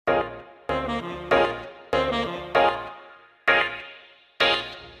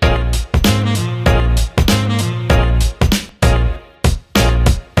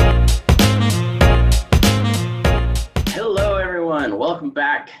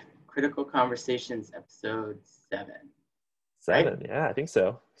Critical Conversations, episode 7. Seven, Right? yeah, I think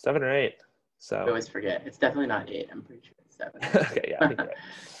so. 7 or 8. I So always forget. It's definitely not 8. I'm pretty sure it's 7. okay, yeah, I think you're right.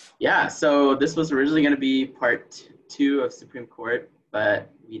 Yeah, so this was originally going to be part 2 of Supreme Court, but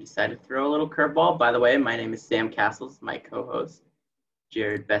we decided to throw a little curveball. By the way, my name is Sam Castles, my co-host,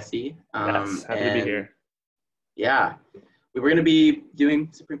 Jared Bessie. Yes, happy to be here. Yeah, we were going to be doing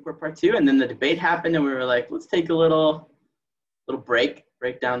Supreme Court part 2, and then the debate happened, and we were like, let's take a little break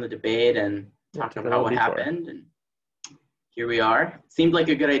down the debate and talk about what happened. And here we are. Seemed like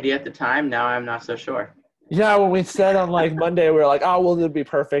a good idea at the time. Now I'm not so sure. Yeah, when we said on like Monday, we were like, oh, well, it'll be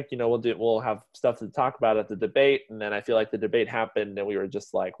perfect. You know, we'll have stuff to talk about at the debate. And then I feel like the debate happened and we were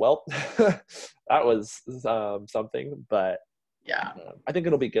just like, well, that was something. But yeah, I think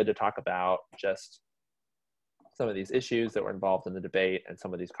it'll be good to talk about just some of these issues that were involved in the debate and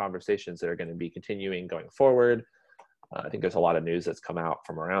some of these conversations that are going to be continuing going forward. I think there's a lot of news that's come out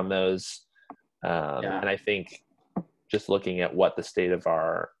from around those. And I think just looking at what the state of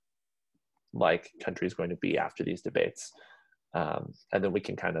our country is going to be after these debates, and then we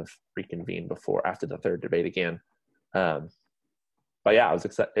can kind of reconvene after the third debate again. But yeah,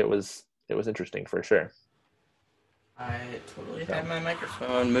 it was interesting for sure. I totally had my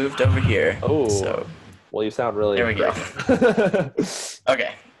microphone moved over here. Oh, so well, you sound really. There we go.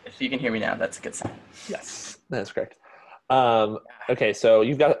 Okay, if you can hear me now, that's a good sign. Yes, that's correct. Okay, so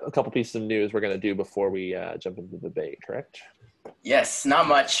you've got a couple pieces of news we're going to do before we jump into the debate, correct? Yes, not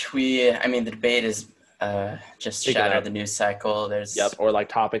much. The debate is just shattered the news cycle. Or like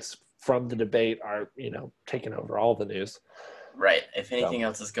topics from the debate are, taking over all the news. Right. If anything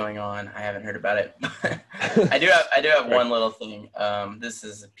else is going on, I haven't heard about it. I do have one little thing. This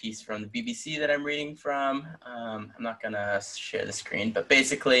is a piece from the BBC that I'm reading from. I'm not going to share the screen, but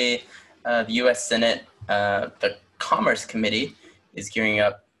basically the U.S. Senate, the Commerce Committee is gearing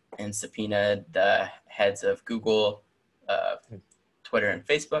up and subpoenaed the heads of Google, Twitter, and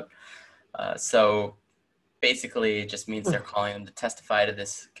Facebook. So basically it just means they're calling them to testify to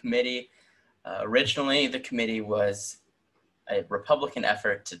this committee. Originally, the committee was a Republican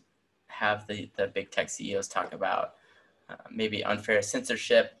effort to have the big tech CEOs talk about maybe unfair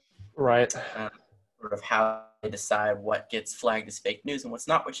censorship. Right. Sort of how they decide what gets flagged as fake news and what's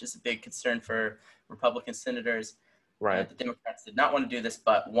not, which is a big concern for Republican senators. Right. The Democrats did not want to do this,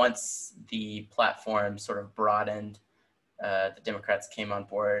 but once the platform sort of broadened, the Democrats came on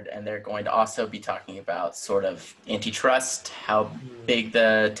board, and they're going to also be talking about sort of antitrust, how big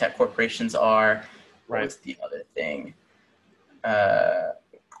the tech corporations are. Right. What's the other thing?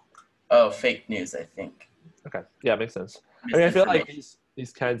 Fake news, I think. Okay. Yeah, makes sense. I mean, I feel like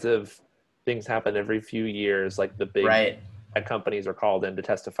these kinds of things happen every few years, like the big tech companies are called in to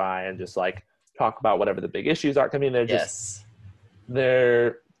testify and just like talk about whatever the big issues are. I mean,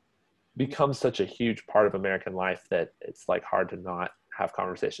 they're become such a huge part of American life that it's like hard to not have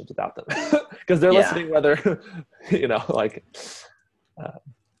conversations without them because they're listening whether,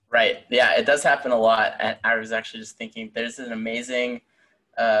 Right. Yeah, it does happen a lot. And I was actually just thinking there's an amazing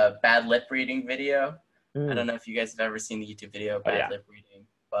bad lip reading video. I don't know if you guys have ever seen the YouTube video of bad lip reading,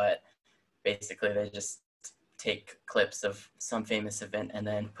 but basically they just take clips of some famous event and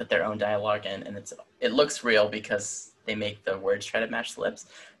then put their own dialogue in, and it looks real because they make the words try to match the lips.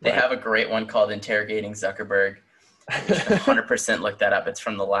 They have a great one called Interrogating Zuckerberg. 100% look that up. It's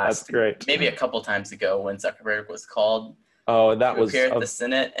from the last, maybe a couple times ago when Zuckerberg was called. Oh, and that was at the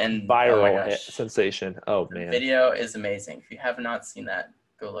Senate and viral sensation. Oh man, the video is amazing. If you have not seen that,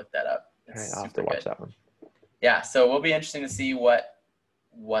 go look that up. It's I'll have to watch that one. Yeah, so it will be interesting to see what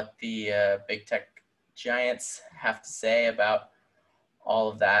the big tech giants have to say about all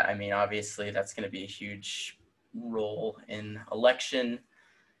of that. I mean, obviously, that's going to be a huge role in election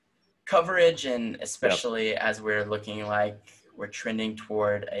coverage, and especially as we're looking like we're trending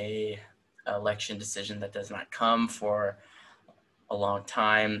toward a election decision that does not come for a long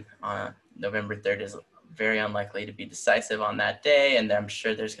time. November 3rd is very unlikely to be decisive on that day, and I'm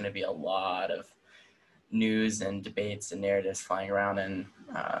sure there's going to be a lot of news and debates and narratives flying around, and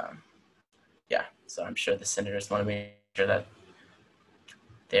so I'm sure the senators want to make sure that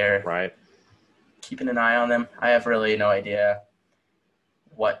they're keeping an eye on them. I have really no idea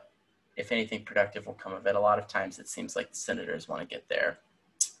what, if anything productive, will come of it. A lot of times it seems like the senators want to get their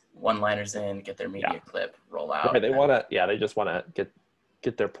one-liners in, get their media clip, roll out. Right, they just want to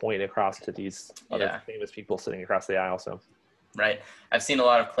get their point across to these other famous people sitting across the aisle. So, right, I've seen a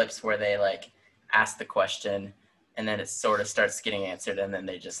lot of clips where they like ask the question and then it sort of starts getting answered, and then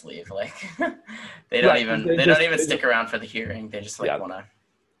they just leave. Like they don't even stick around for the hearing. They just want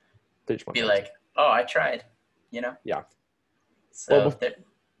to be like, "Oh, I tried," you know? Yeah. So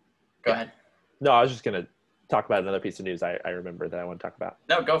Go ahead. No, I was just gonna talk about another piece of news I remember that I want to talk about.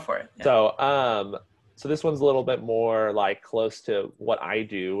 No, go for it. Yeah. So this one's a little bit more like close to what I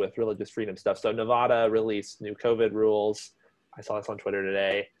do with religious freedom stuff. So Nevada released new COVID rules. I saw this on Twitter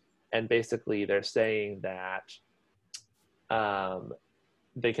today, and basically they're saying that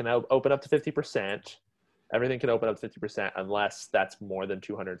they can open up to 50%. Everything can open up to 50% unless that's more than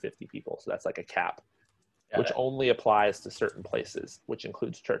 250 people. So that's like a cap, which only applies to certain places, which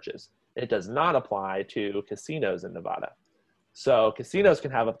includes churches. It does not apply to casinos in Nevada. So casinos can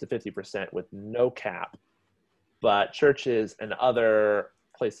have up to 50% with no cap, but churches and other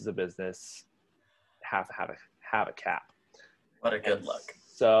places of business have a cap. What a good luck.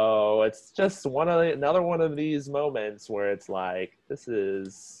 So it's just another one of these moments where it's like, this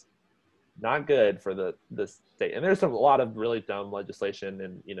is not good for the state. And there's a lot of really dumb legislation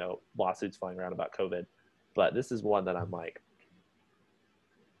and, lawsuits flying around about COVID. But this is one that I'm like,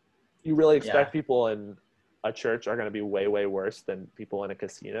 you really expect people in a church are going to be way, way worse than people in a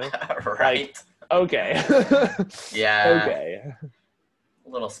casino? Right. Like, okay. Yeah. Okay. A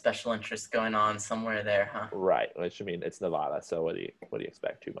little special interest going on somewhere there, huh? Right. Which, I mean, it's Nevada, so what do you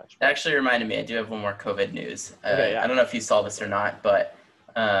expect too much? That actually reminded me, I do have one more COVID news. Okay, yeah. I don't know if you saw this or not, but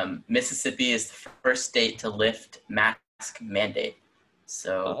Mississippi is the first state to lift mask mandate.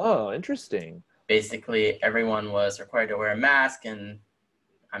 So Oh, interesting. basically everyone was required to wear a mask, and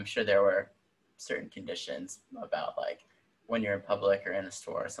I'm sure there were certain conditions about like when you're in public or in a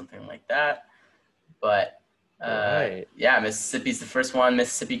store or something like that. But Right. yeah, Mississippi's the first one.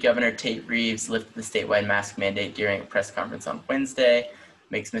 Mississippi Governor Tate Reeves lifted the statewide mask mandate during a press conference on Wednesday.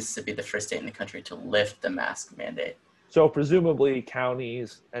 Makes Mississippi the first state in the country to lift the mask mandate. So presumably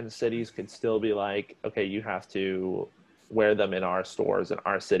counties and cities could still be like, okay, you have to wear them in our stores in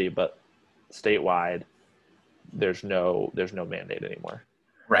our city, but statewide, there's no mandate anymore.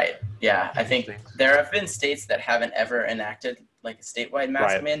 Right. Yeah. I think there have been states that haven't ever enacted like a statewide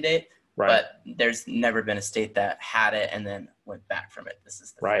mask mandate, but there's never been a state that had it and then went back from it. This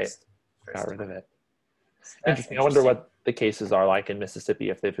is the first got rid of it. So Interesting. I wonder what the cases are like in Mississippi,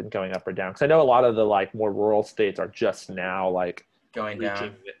 if they've been going up or down. Because I know a lot of the like more rural states are just now like going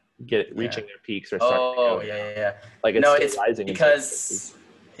down, reaching their peaks or starting. Oh, yeah. Like it's rising because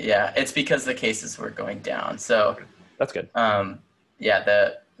it's because the cases were going down. So that's good.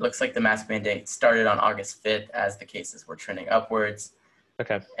 Looks like the mask mandate started on August 5th as the cases were trending upwards.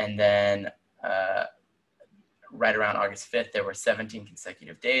 Okay. And then right around August 5th, there were 17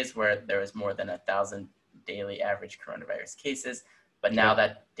 consecutive days where there was more than 1,000 daily average coronavirus cases. But now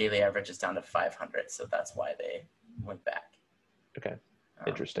that daily average is down to 500. So that's why they went back. Okay.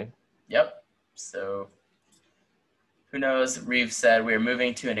 Interesting. Yep. So who knows? Reeves said, "We are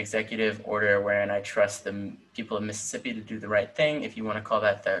moving to an executive order wherein I trust the people of Mississippi to do the right thing. If you want to call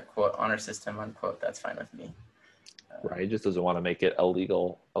that the quote honor system unquote, that's fine with me." Right. He just doesn't want to make it a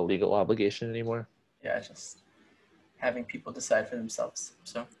legal obligation anymore. Yeah, just having people decide for themselves.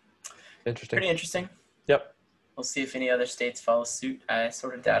 So interesting. Pretty interesting. Yep. We'll see if any other states follow suit. I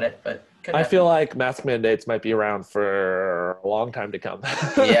sort of doubt it, but I feel like mask mandates might be around for a long time to come.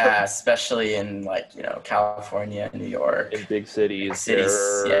 Yeah, especially in California, New York. In big cities,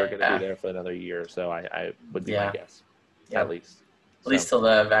 they're going to be there for another year. So I would be my guess, at least. At least till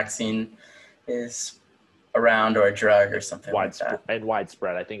the vaccine is around or a drug or something like that. And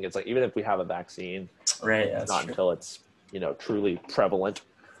widespread. I think it's like, even if we have a vaccine, it's not until it's, truly prevalent.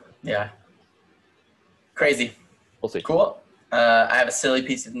 Yeah. Crazy. We'll see. Cool. I have a silly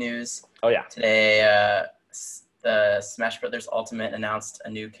piece of news. Oh, yeah. Today, the Smash Brothers Ultimate announced a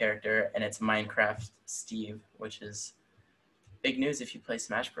new character, and it's Minecraft Steve, which is big news if you play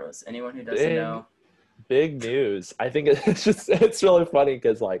Smash Bros. Anyone who doesn't know. Big news. I think it's really funny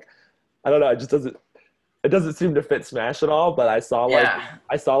because, I don't know, it doesn't seem to fit Smash at all, but I saw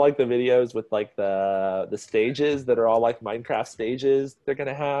the videos with the stages that are all like Minecraft stages they're going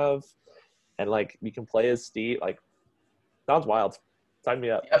to have. And you can play as Steve. Sounds wild. Sign me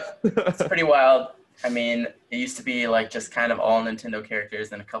up. Yep. It's pretty wild. I mean, it used to be just kind of all Nintendo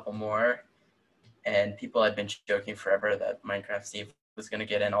characters and a couple more. And people had been joking forever that Minecraft Steve was going to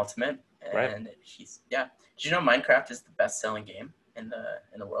get an Ultimate. And Did you know Minecraft is the best-selling game in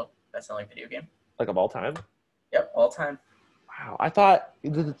the world? Best-selling video game? Of all time? Yep, all time. Wow. I thought,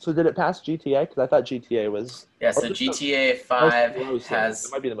 so did it pass GTA? Because I thought GTA was... Yeah, so GTA 5 has...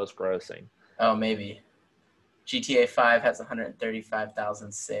 It might be the most grossing. Oh, maybe. GTA 5 has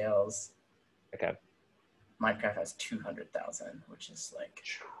 135,000 sales. Okay. Minecraft has 200,000, which is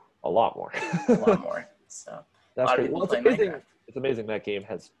a lot more. A lot more. So that's a lot of people play Minecraft. It's amazing that game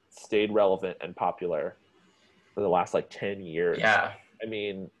has stayed relevant and popular for the last 10 years. Yeah. I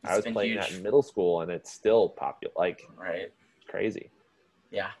mean, It's I was been playing huge. that in middle school, and it's still popular. Like, Right. it's crazy.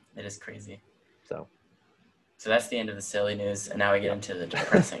 Yeah, it is crazy. So that's the end of the silly news, and now we get into the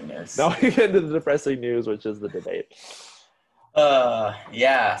depressing news. now we get into the depressing news, which is the debate.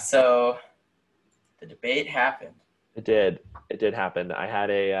 Yeah. So the debate happened. It did happen. I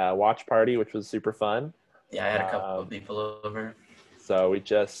had a watch party, which was super fun. Yeah, I had a couple of people over. So we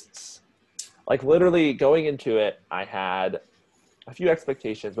just, like, literally going into it, I had a few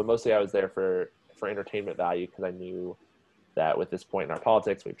expectations, but mostly I was there for entertainment value, because I knew that with this point in our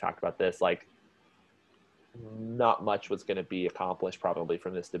politics, we've talked about this, like, not much was going to be accomplished probably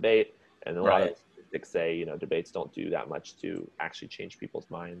from this debate. And a lot of statistics say, you know, debates don't do that much to actually change people's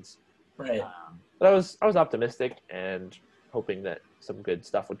minds. Right. But I was optimistic and hoping that some good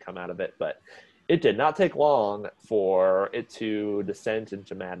stuff would come out of it. But it did not take long for it to descend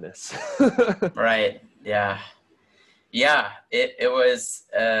into madness. Right. Yeah. Yeah. It was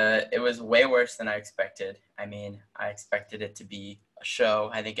way worse than I expected. I mean, I expected it to be a show.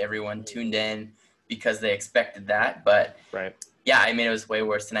 I think everyone tuned in because they expected that. But right. Yeah, I mean, it was way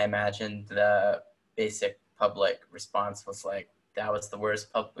worse than I imagined. The basic public response was like, that was the worst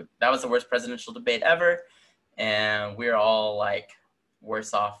presidential debate ever. And we're all like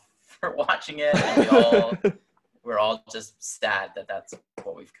worse off for watching it. And we're all just sad that that's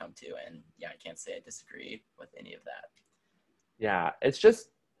what we've come to. And yeah, I can't say I disagree with any of that. Yeah, it's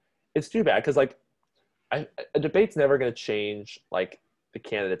too bad, because like a debate's never going to change like the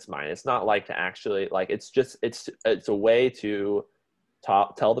candidate's mind. It's not like to actually, like, it's a way to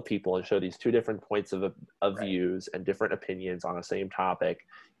tell the people and show these two different points of views and different opinions on the same topic,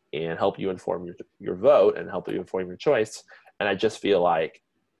 and help you inform your vote and help you inform your choice. And I just feel like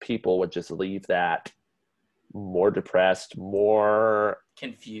people would just leave that more depressed, more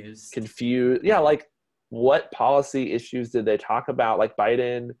confused. Yeah, like, what policy issues did they talk about? Like,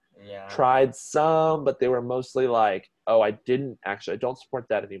 Biden tried some, but they were mostly like, oh, I don't support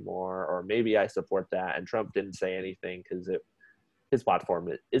that anymore, or maybe I support that. And Trump didn't say anything because his platform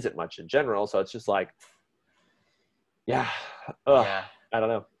isn't much in general. So it's just like, I don't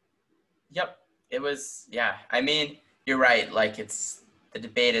know. Yep. It was, yeah. I mean, you're right. Like, the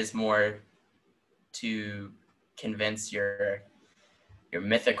debate is more to convince your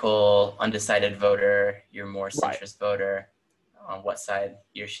mythical undecided voter, your more centrist voter, on what side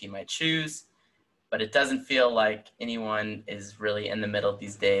he or she might choose. But it doesn't feel like anyone is really in the middle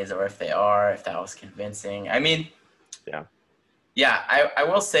these days, or if they are, if that was convincing. I mean, I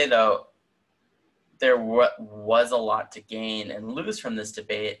will say, though, there was a lot to gain and lose from this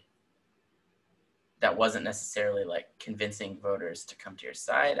debate that wasn't necessarily like convincing voters to come to your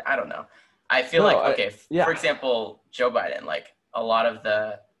side. I don't know. I feel for example, Joe Biden, like, a lot of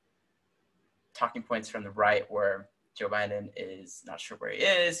the talking points from the right were Joe Biden is not sure where he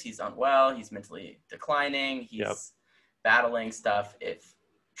is. He's unwell. He's mentally declining. He's battling stuff. If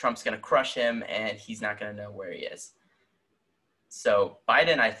Trump's going to crush him, and he's not going to know where he is. So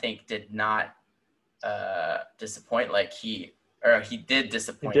Biden, I think, did not disappoint. Like, he did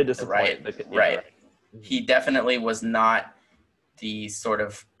disappoint. The right. Right. He definitely was not the sort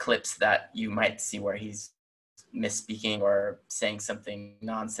of clips that you might see where he's misspeaking or saying something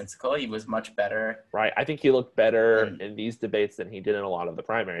nonsensical. He was much better. Right. I think he looked better in these debates than he did in a lot of the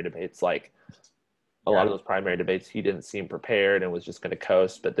primary debates. Like, a lot of those primary debates, he didn't seem prepared and was just going to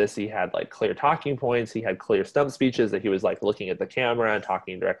coast. But this, he had like clear talking points. He had clear stump speeches that he was like looking at the camera and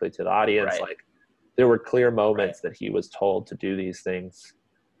talking directly to the audience. Like, there were clear moments that he was told to do these things.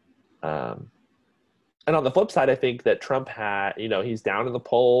 And on the flip side, I think that Trump had, he's down in the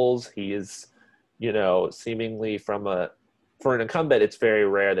polls. He is, seemingly for an incumbent, it's very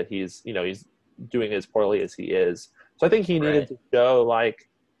rare that he's doing as poorly as he is. So I think he needed to show like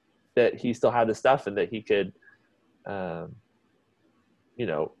that he still had the stuff and that he could,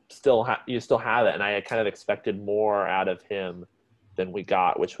 still have it. And I kind of expected more out of him than we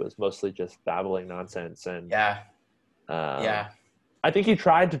got, which was mostly just babbling nonsense. And I think he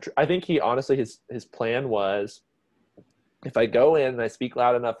I think he honestly, his plan was, if I go in and I speak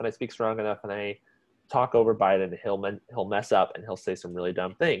loud enough and I speak strong enough and I talk over Biden, he'll mess up and he'll say some really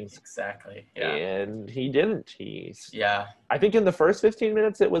dumb things. Exactly. Yeah. And he didn't. I think in the first 15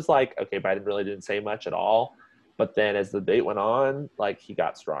 minutes, it was like, okay, Biden really didn't say much at all. But then as the debate went on, like, he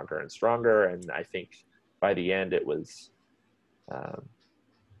got stronger and stronger. And I think by the end, it was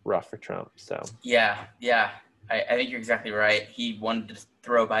rough for Trump. So yeah. I think you're exactly right. He wanted to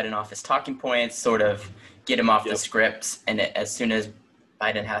throw Biden off his talking points, sort of get him off the script. And as soon as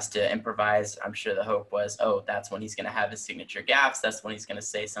Biden has to improvise, I'm sure the hope was, that's when he's going to have his signature gaffes. That's when he's going to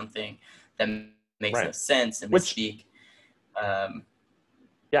say something that makes no sense and misspeak.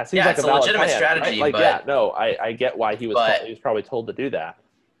 Yeah, it seems like it's a a valid legitimate plan, strategy, right? Like, but yeah, no, I get why he was but he was probably told to do that.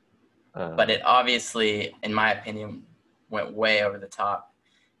 but it obviously, in my opinion, went way over the top,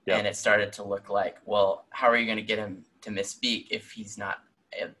 and it started to look like, well, how are you going to get him to misspeak if he's not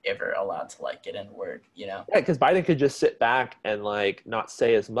ever allowed to like get in a word, you know? Yeah, because Biden could just sit back and like not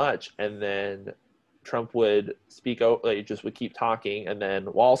say as much, and then Trump would speak out, like, just would keep talking, and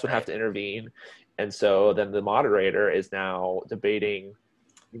then Wallace would have to intervene, and so then the moderator is now debating,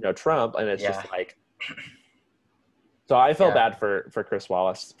 Trump, and it's just like. So I felt bad for Chris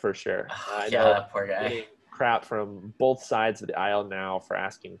Wallace for sure. I know that poor guy. Getting crap from both sides of the aisle now for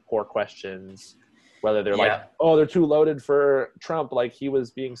asking poor questions, whether they're like, oh, they're too loaded for Trump, like he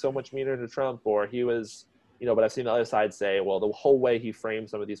was being so much meaner to Trump, or he was, but I've seen the other side say, well, the whole way he framed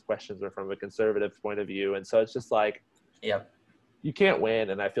some of these questions are from a conservative point of view. And so it's just like, you can't win.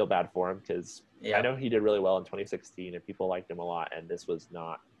 And I feel bad for him because I know he did really well in 2016 and people liked him a lot. And this was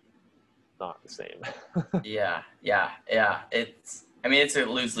not the same. Yeah. It's a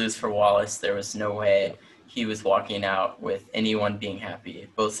lose-lose for Wallace. There was no way he was walking out with anyone being happy.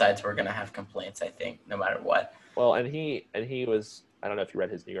 Both sides were going to have complaints, I think, no matter what. Well, and he was, I don't know if you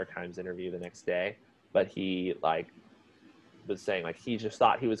read his New York Times interview the next day, but he was saying he just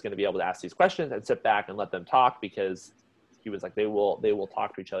thought he was going to be able to ask these questions and sit back and let them talk, because he was like, they will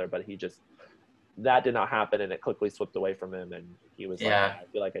talk to each other, but that did not happen, and it quickly slipped away from him, and he was like, I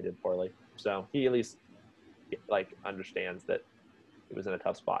feel like I did poorly. So he at least understands that he was in a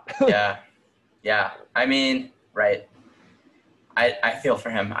tough spot. Yeah. Right. I feel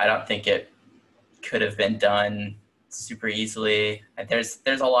for him. I don't think it could have been done super easily. There's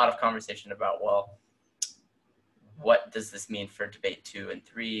a lot of conversation about, well, what does this mean for debate 2 and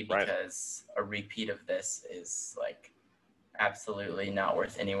 3? Because a repeat of this is absolutely not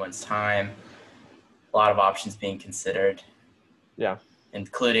worth anyone's time. A lot of options being considered. Yeah.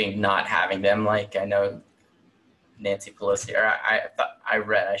 Including not having them. I know Nancy Pelosi, or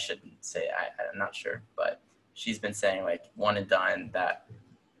I shouldn't say, I'm not sure, but she's been saying one and done, that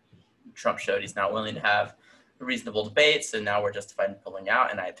Trump showed he's not willing to have a reasonable debate. So now we're justified in pulling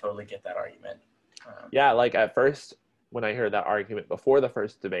out. And I totally get that argument. At first, when I heard that argument before the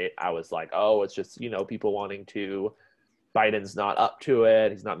first debate, I was like, oh, it's just, people wanting to, Biden's not up to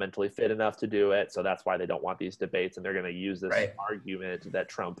it. He's not mentally fit enough to do it. So that's why they don't want these debates. And they're going to use this argument that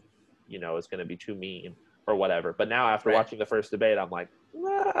Trump, is going to be too mean or whatever. But now after watching the first debate, I'm like,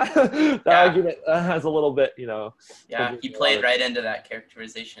 the argument has a little bit, Yeah, he played right into that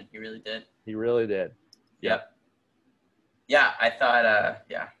characterization. He really did. He really did. Yep. Yeah, I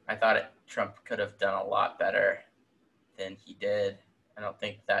thought Trump could have done a lot better than he did. I don't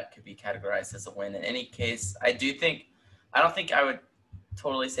think that could be categorized as a win in any case. I don't think I would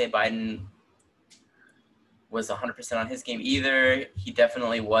totally say Biden was 100% on his game either. He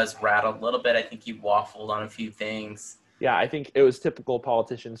definitely was rattled a little bit. I think he waffled on a few things. Yeah, I think it was typical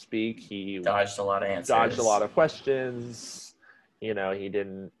politician speak. He dodged a lot of answers. Dodged a lot of questions. He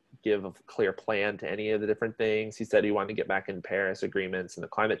didn't give a clear plan to any of the different things. He said he wanted to get back in Paris agreements in the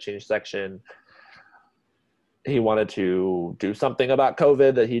climate change section. He wanted to do something about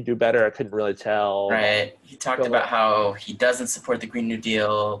COVID that he'd do better. I couldn't really tell. Right. He talked about how he doesn't support the Green New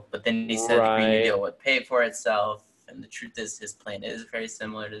Deal, but then he said the Green New Deal would pay for itself. And the truth is his plan is very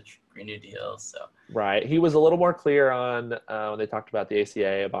similar to the Green New Deal. So right. He was a little more clear on when they talked about the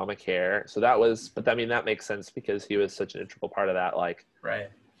ACA, Obamacare. So that was, but that makes sense because he was such an integral part of that. Right.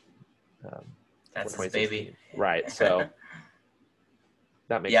 That's his baby. Right. So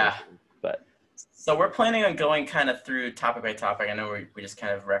that makes sense. But so we're planning on going kind of through topic by topic. I know we just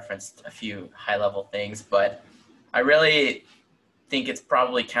kind of referenced a few high-level things, but I really think it's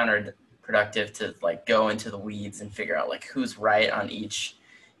probably counterproductive to go into the weeds and figure out who's right on each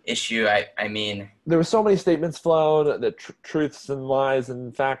issue. I mean, there were so many statements flown, the truths and lies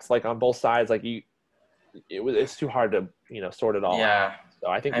and facts on both sides. It's too hard to sort it all out. So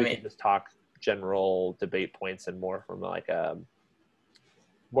I think we can just talk general debate points and more from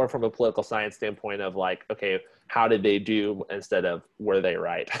more from a political science standpoint of okay, how did they do instead of were they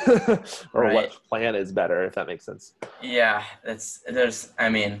right? Or what plan is better, if that makes sense. Yeah,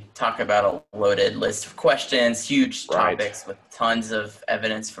 talk about a loaded list of questions, huge topics with tons of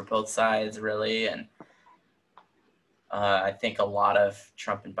evidence for both sides, really. And I think a lot of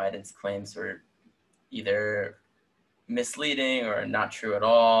Trump and Biden's claims were either misleading or not true at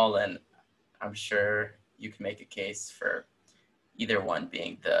all. And I'm sure you can make a case for either one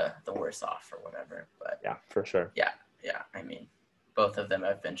being the worse off or whatever. But yeah, for sure. Yeah. Both of them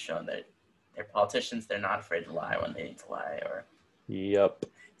have been shown that they're politicians. They're not afraid to lie when they need to lie, or yep,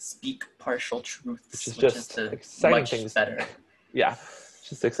 speak partial truths, which is just exciting things. Better. Yeah,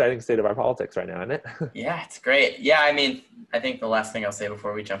 just exciting state of our politics right now, isn't it? Yeah, it's great. Yeah, I mean, I think the last thing I'll say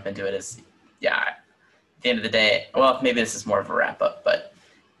before we jump into it is, yeah, at the end of the day, well, maybe this is more of a wrap up, but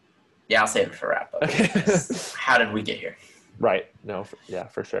yeah, I'll save it for wrap up. Okay. How did we get here? Right. No.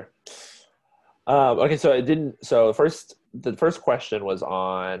 For sure. Okay. So the first question was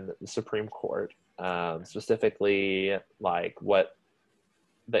on the Supreme Court, specifically like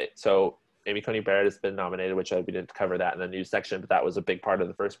so Amy Coney Barrett has been nominated, which we didn't cover that in the news section, but that was a big part of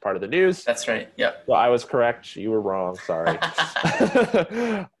the first part of the news. That's right. Yep. So I was correct. You were wrong. Sorry.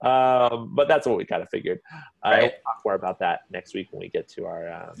 But that's what we kind of figured. Right. I'll talk more about that next week when we get to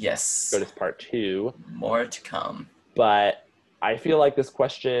our yes. SCOTUS part 2. More to come. But I feel like this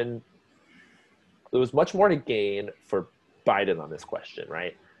question, there was much more to gain for Biden on this question,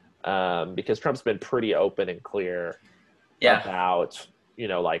 right? Because Trump's been pretty open and clear about,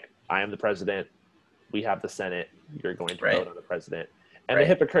 like, I am the president, we have the Senate, you're going to vote on the president. And the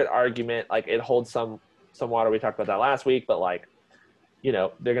hypocrite argument, like, it holds some water. We talked about that last week, but, like, they're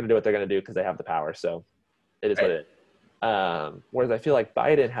going to do what they're going to do because they have the power. So it is what it is. Whereas I feel like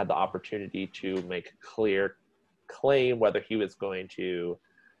Biden had the opportunity to make a clear claim whether he was going to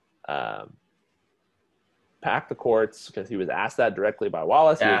pack the courts, because he was asked that directly by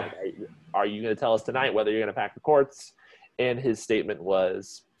Wallace. Yeah. He was like, are you going to tell us tonight whether you're going to pack the courts? And his statement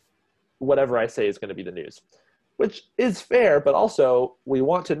was, whatever I say is going to be the news, which is fair, but also we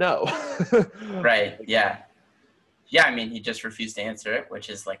want to know. Right. Yeah. Yeah. I mean, he just refused to answer it,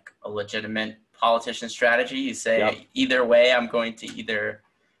 which is like a legitimate politician strategy. You say, either way, I'm going to either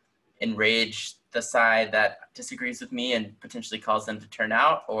enrage the side that disagrees with me and potentially cause them to turn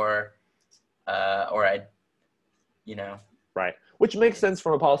out, or I, Right. Which makes sense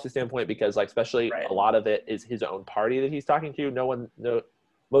from a policy standpoint, because, like, especially a lot of it is his own party that he's talking to.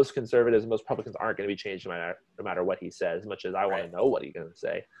 Most conservatives, most Republicans aren't going to be changed no matter what he says, as much as I want to know what he's going to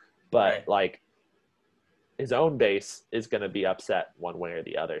say. But like, his own base is going to be upset one way or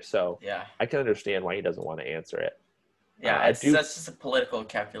the other. So I can understand why he doesn't want to answer it. Yeah, that's just a political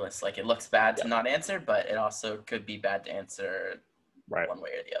calculus. Like, it looks bad to not answer, but it also could be bad to answer one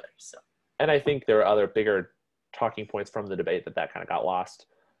way or the other. So, and I think there are other bigger talking points from the debate that kind of got lost.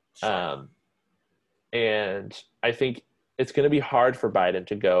 Sure. And I think it's going to be hard for Biden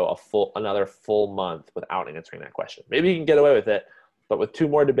to go another full month without answering that question. Maybe he can get away with it, but with 2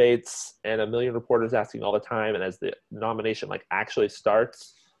 more debates and 1 million reporters asking all the time, and as the nomination actually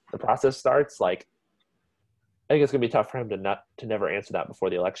starts, the process starts, I think it's going to be tough for him to never answer that before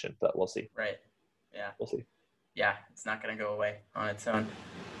the election, but we'll see. Right. Yeah. We'll see. Yeah, it's not going to go away on its own.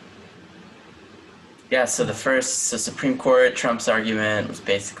 Yeah, so Supreme Court, Trump's argument was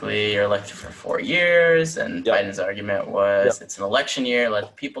basically you're elected for 4 years, and Biden's argument was it's an election year, let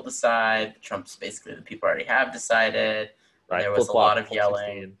the people decide. Trump's basically the people already have decided. Right. There was a lot of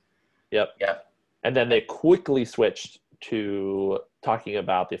yelling. Yep. And then they quickly switched to talking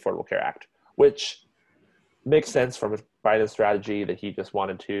about the Affordable Care Act, which makes sense from Biden's strategy that he just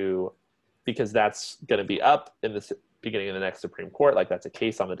wanted to, because that's going to be up in the beginning of the next Supreme Court. Like, that's a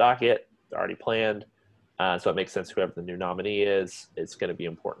case on the docket. It's already planned. So it makes sense whoever the new nominee is going to be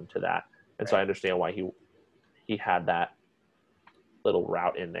important to that. And so I understand why he had that little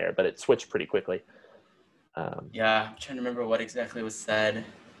route in there, but it switched pretty quickly. I'm trying to remember what exactly was said.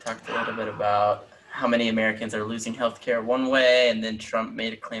 Talked a little bit about how many Americans are losing healthcare one way, and then Trump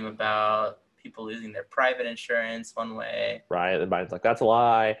made a claim about people losing their private insurance one way. Right, and Biden's like, that's a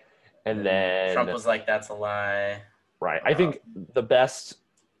lie. And then Trump was like, that's a lie. Right. I think the best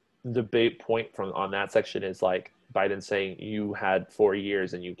debate point on that section is like Biden saying, you had 4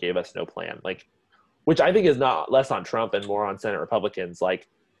 years and you gave us no plan, which I think is not less on Trump and more on Senate Republicans. Like,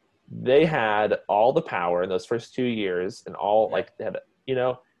 they had all the power in those first 2 years, and they had,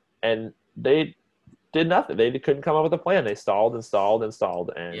 and they did nothing. They couldn't come up with a plan. They stalled, and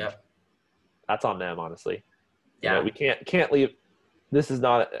that's on them, honestly. We can't leave. This is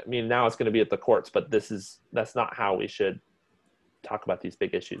not, now it's going to be at the courts, but that's not how we should talk about these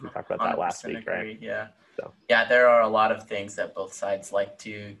big issues. We talked about that last week, agree, right? Yeah. So. Yeah, there are a lot of things that both sides like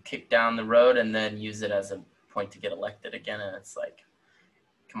to kick down the road and then use it as a point to get elected again. And it's like,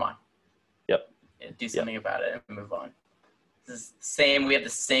 come on. Yep. Do something about it and move on. We have the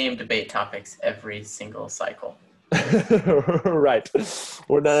same debate topics every single cycle. Right.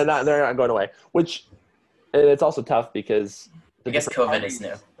 They're not going away. Which, and it's also tough because I guess COVID is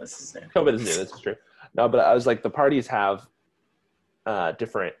new. This is new. COVID is new. This is true. No, but I was like, the parties have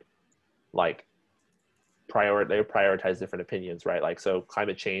different, they prioritize different opinions, right? Like, so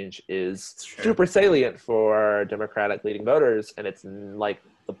climate change is super salient for Democratic leading voters, and it's like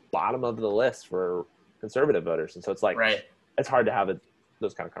the bottom of the list for conservative voters. And so it's like, it's hard to have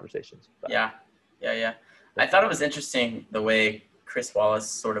those kind of conversations. But, Yeah. I thought it was interesting the way Chris Wallace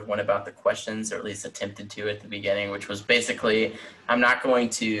sort of went about the questions, or at least attempted to at the beginning, which was basically, I'm not going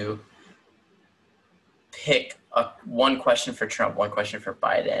to pick one question for Trump, one question for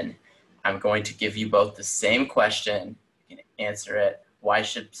Biden. I'm going to give you both the same question. You can answer it. Why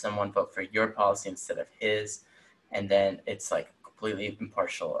should someone vote for your policy instead of his? And then it's like completely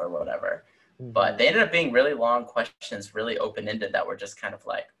impartial or whatever. mm-hmm. But they ended up being really long questions, really open-ended, that were just kind of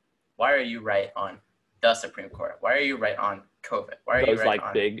like, why are you right on the Supreme Court? Why are you right on COVID? Why are those you right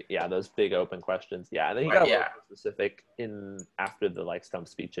like on those big open questions? Yeah, and then he got a little more specific after the like stump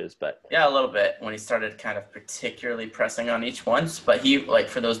speeches, but yeah, a little bit when he started kind of particularly pressing on each one. But he like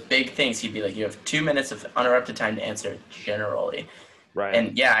for those big things, he'd be like, you have 2 minutes of uninterrupted time to answer generally. Right.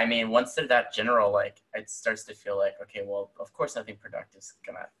 And yeah, I mean, once they're that general, like it starts to feel like, okay, well, of course nothing productive is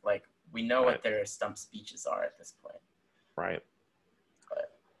gonna, like, we know what their stump speeches are at this point. Right.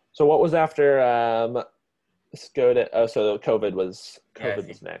 But, so what was after let's go to so COVID was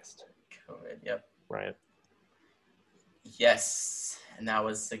next. COVID, yep. Right. Yes. And that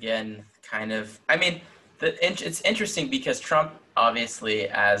was again kind of, I mean, it's interesting because Trump obviously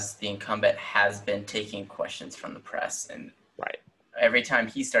as the incumbent has been taking questions from the press, and right. Every time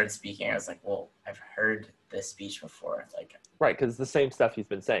he started speaking, I was like, well, I've heard this speech before. Like, right, because it's the same stuff he's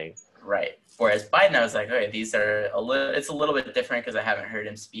been saying. Right. Whereas Biden, I was like, okay, these are it's a little bit different because I haven't heard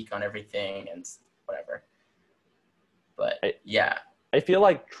him speak on everything and whatever. But yeah. I feel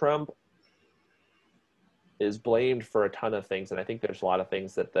like Trump is blamed for a ton of things, and I think there's a lot of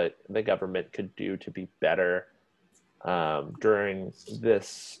things that the government could do to be better during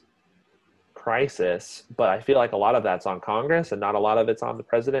this crisis, but I feel like a lot of that's on Congress and not a lot of it's on the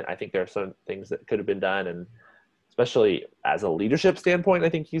president. I think there are some things that could have been done, and especially as a leadership standpoint, I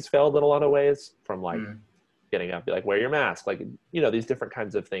think he's failed in a lot of ways, from like getting up, be like, wear your mask, like, these different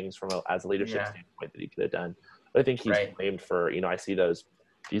kinds of things as a leadership standpoint that he could have done. But I think he's blamed for, I see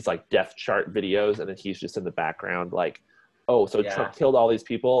these like death chart videos, and then he's just in the background like, oh, so Trump killed all these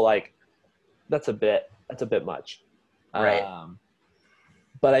people. Like that's a bit much. Right.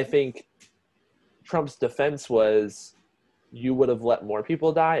 But I think Trump's defense was, you would have let more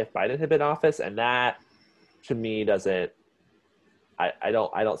people die if Biden had been in office, and that to me doesn't. I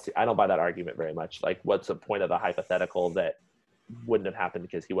don't buy that argument very much. Like, what's the point of a hypothetical that wouldn't have happened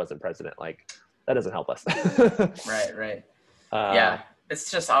because he wasn't president? Like, that doesn't help us. Right. Yeah, it's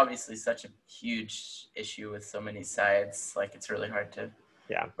just obviously such a huge issue with so many sides. Like, it's really hard to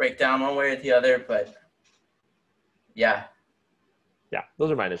break down one way or the other. But yeah, those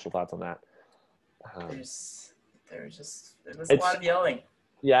are my initial thoughts on that. There was a lot of yelling.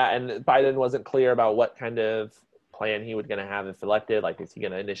 Yeah, and Biden wasn't clear about what kind of plan he was going to have if elected. Like, is he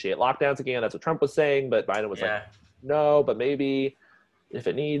going to initiate lockdowns again? That's what Trump was saying, but Biden was like, no, but maybe if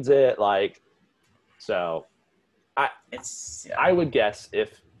it needs it. Like, so I would guess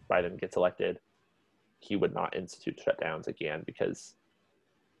if Biden gets elected, he would not institute shutdowns again because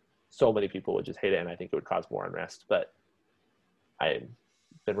so many people would just hate it, and I think it would cause more unrest. But I've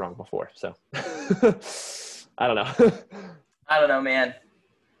been wrong before, so I don't know. I don't know, man.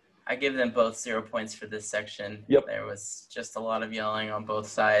 I give them both 0 points for this section. Yep. There was just a lot of yelling on both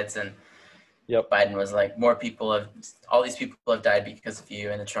sides, and Yep. Biden was like, all these people have died because of you,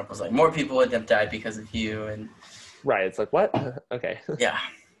 and then Trump was like, more people have died because of you, and right. It's like, what? Okay. Yeah.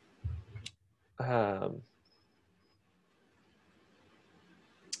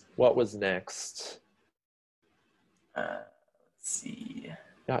 What was next? Let's see.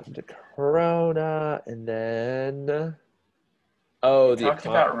 Got into Corona, and then the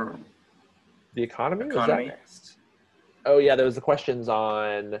economy. Was that next? Oh yeah, there was the questions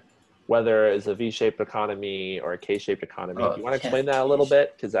on whether it's a V-shaped economy or a K-shaped economy. Do you want to explain that a little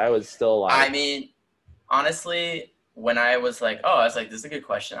bit? Because I was still like, I mean, honestly, when I was like, this is a good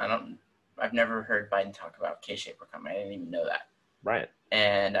question. I've never heard Biden talk about K-shaped economy. I didn't even know that. Right.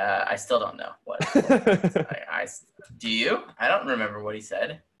 And I still don't know what. Do you? I don't remember what he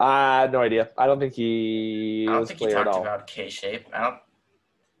said. I have no idea. I don't think he. I don't think he talked about K-shape.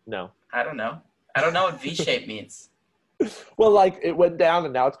 No. I don't know. I don't know what V-shape means. Well, like it went down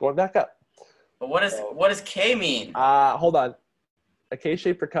and now it's going back up. But what does K mean? Hold on. A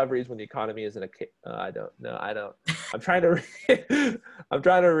K-shaped recovery is when the economy is in a K. I don't. I'm trying to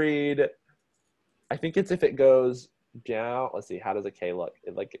read. I think it's if it goes down. Let's see. How does a K look?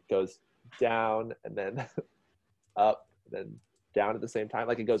 It goes down and then up, and then down at the same time.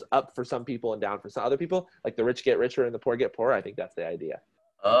 Like it goes up for some people and down for some other people. Like the rich get richer and the poor get poorer. I think that's the idea.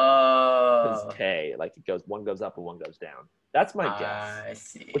 Oh. It's K. Like one goes up and one goes down. That's my guess. I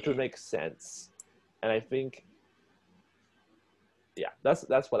see. Which would make sense. And I think Yeah, that's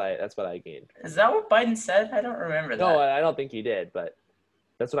what I gained. Is that what Biden said? I don't remember that. No, I don't think he did, but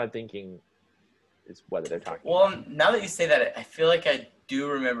that's what I'm thinking is what they're talking Well, about. now that you say that, I feel like I do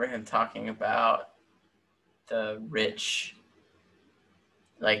remember him talking about the rich.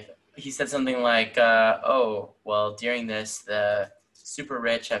 Like, he said something like, oh, well, during this, the super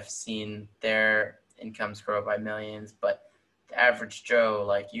rich have seen their incomes grow by millions, but the average Joe,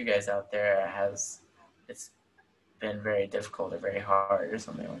 like you guys out there, it's been very difficult or very hard or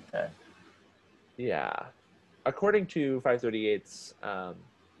something like that. Yeah. According to 538's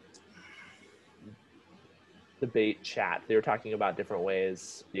debate chat, they were talking about different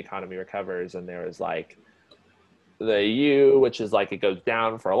ways the economy recovers, and there was like the U, which is like it goes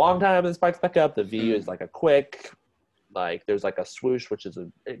down for a long time and spikes back up. The V is like a quick, like there's like a swoosh, which is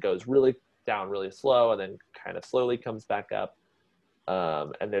it goes really down really slow and then kind of slowly comes back up.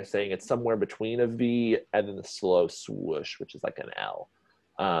 And they're saying it's somewhere between a V and then the slow swoosh, which is like an L,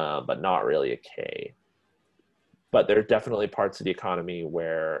 but not really a K. But there are definitely parts of the economy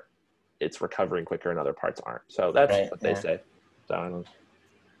where it's recovering quicker and other parts aren't. So that's Right, what they say. So I don't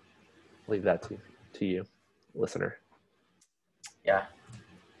leave that to you, listener. Yeah.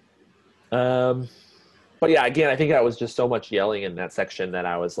 But yeah, again, I think that was just so much yelling in that section that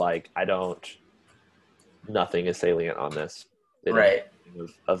I was like, nothing is salient on this. Right.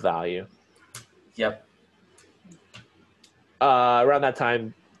 Of value. Yep. Around that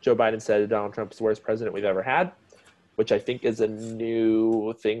time, Joe Biden said Donald Trump is the worst president we've ever had, which I think is a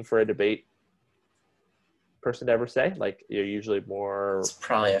new thing for a debate person to ever say. Like, you're usually more... It's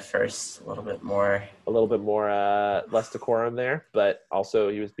probably at first a little bit more less decorum there, but also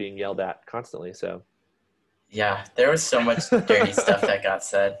he was being yelled at constantly, so... Yeah, there was so much dirty stuff that got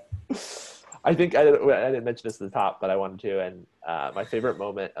said. I think I didn't mention this at the top, but I wanted to, and my favorite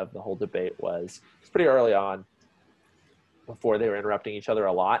moment of the whole debate was pretty early on, before they were interrupting each other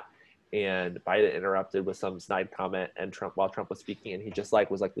a lot, and Biden interrupted with some snide comment, and while Trump was speaking, and he just like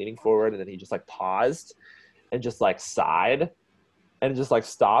was like leaning forward, and then he just like paused and just like sighed and just like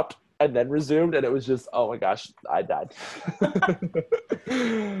stopped and then resumed, and it was just, oh my gosh, I died.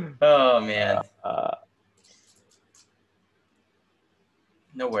 Oh man.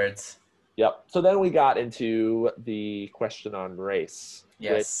 No words. Yep. So then we got into the question on race,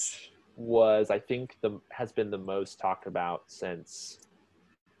 Yes. which was, I think, has been the most talked about since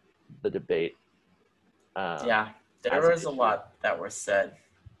the debate. Yeah, there was a lot that were said.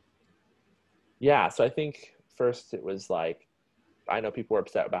 Yeah, so I think first it was like, I know people were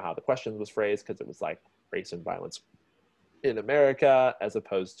upset about how the question was phrased because it was like race and violence in America as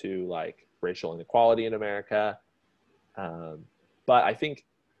opposed to like racial inequality in America. But I think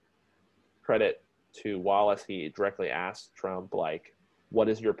credit to Wallace, he directly asked Trump, like, what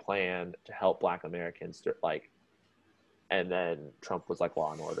is your plan to help Black Americans? Like, and then Trump was like,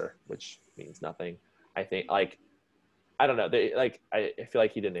 law and order, which means nothing. I think, like, I don't know. I feel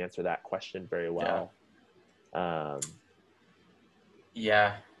like he didn't answer that question very well.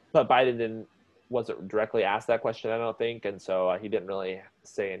 Yeah. But Biden wasn't directly asked that question, I don't think, and so he didn't really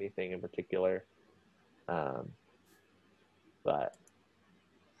say anything in particular. But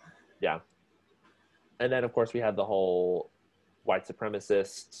yeah. And then, of course, we had the whole white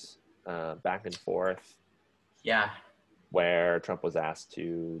supremacists back and forth. Yeah. Where Trump was asked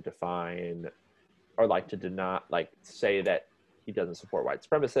to define or like to not like say that he doesn't support white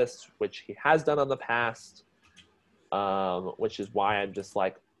supremacists, which he has done in the past, which is why I'm just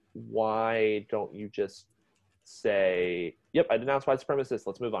like, why don't you just say, yep, I denounce white supremacists,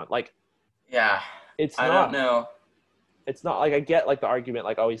 let's move on. Like, yeah, I don't know. It's not like, I get like the argument,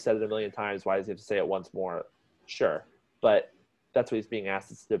 like, oh, he said it a million times, why does he have to say it once more? Sure. But that's what he's being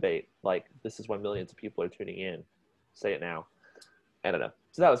asked. It's a debate. Like, this is when millions of people are tuning in. Say it now. I don't know.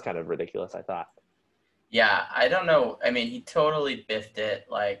 So that was kind of ridiculous, I thought. Yeah, I don't know. I mean, he totally biffed it.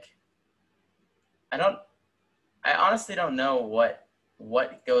 Like, I honestly don't know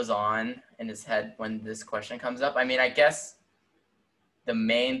what goes on in his head when this question comes up. I mean, I guess the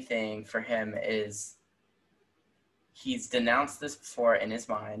main thing for him is he's denounced this before in his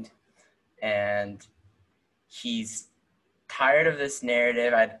mind, and he's tired of this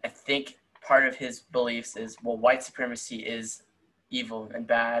narrative. I think part of his beliefs is, well, white supremacy is evil and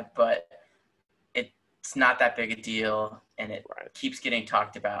bad, but it's not that big a deal, and it keeps getting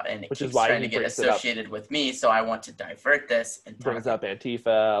talked about, and it keeps trying to get associated with me, so I want to divert this. And brings up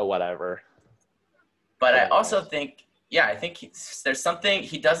Antifa, whatever. But I also think, I think there's something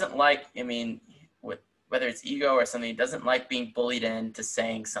he doesn't like. I mean, whether it's ego or something, he doesn't like being bullied into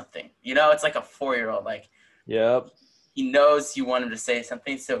saying something. You know, it's like a 4-year-old. Like, yep. He knows you want him to say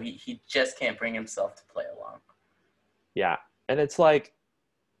something, so he just can't bring himself to play along. Yeah. And it's like,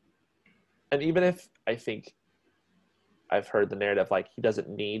 and even if I think I've heard the narrative, like, he doesn't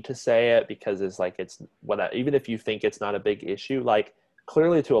need to say it because it's like, it's what, even if you think it's not a big issue, like,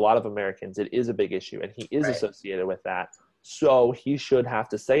 clearly to a lot of Americans, it is a big issue, and he is associated with that. So he should have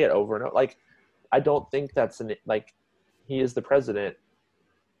to say it over and over. Like, I don't think that's like, he is the president.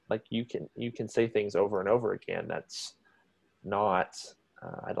 Like, you can say things over and over again. That's not,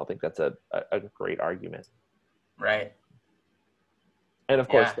 I don't think that's a great argument. Right. And of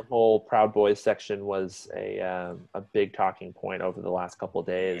course, the whole Proud Boys section was a big talking point over the last couple of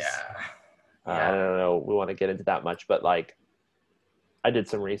days. I don't know, we want to get into that much, but like, I did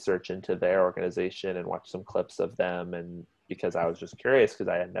some research into their organization and watched some clips of them, and because I was just curious, because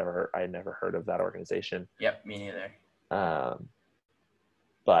I had never heard of that organization. Yep, me neither.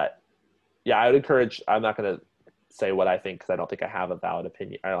 But yeah, I would encourage. I'm not going to say what I think because I don't think I have a valid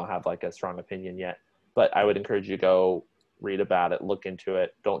opinion. I don't have like a strong opinion yet. But I would encourage you to go read about it, look into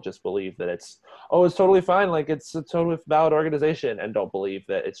it. Don't just believe that it's totally fine. Like, it's a totally valid organization, and don't believe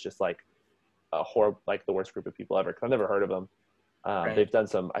that it's just like a horrible, like the worst group of people ever. Because I've never heard of them. I think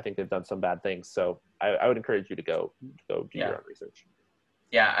they've done some bad things. So I would encourage you to go do your own research.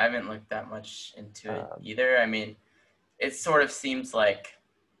 Yeah, I haven't looked that much into it either. I mean, it sort of seems like,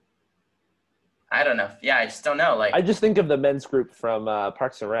 I don't know. Yeah, I just don't know. Like, I just think of the men's group from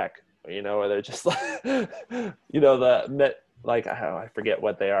Parks and Rec, where they're just like, like, I forget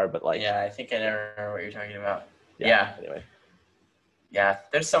what they are, but like. Yeah, I think I never remember what you're talking about. Yeah. Anyway. Yeah,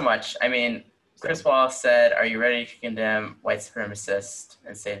 there's so much. I mean, Chris Wallace said, "Are you ready to condemn white supremacists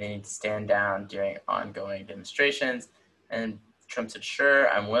and say they need to stand down during ongoing demonstrations?" And Trump said, "Sure,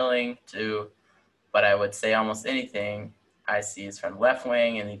 I'm willing to, but I would say almost anything I see is from the left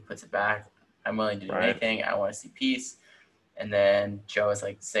wing," and he puts it back. "I'm willing to do anything. I want to see peace." And then Joe was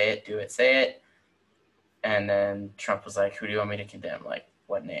like, "Say it, do it, say it." And then Trump was like, "Who do you want me to condemn? Like,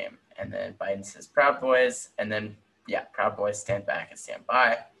 what name?" And then Biden says, "Proud Boys." And then, Proud Boys stand back and stand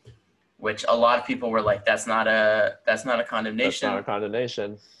by, which a lot of people were like, that's not a condemnation. That's not a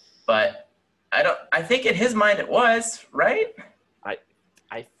condemnation. But I think in his mind it was, right?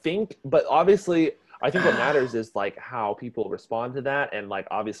 I think, but obviously, I think what matters is like how people respond to that. And like,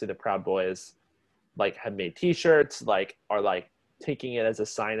 obviously the Proud Boys like have made t-shirts, like are like taking it as a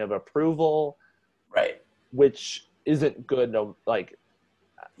sign of approval. Right. Which isn't good. No, like,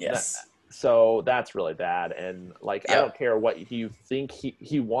 yes. So that's really bad. And like, I don't care what you think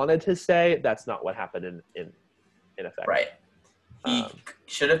he wanted to say. That's not what happened in effect. Right. He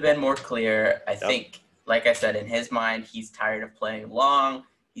should have been more clear. I think, like I said, in his mind, he's tired of playing along.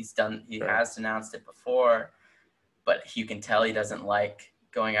 He has denounced it before, but you can tell he doesn't like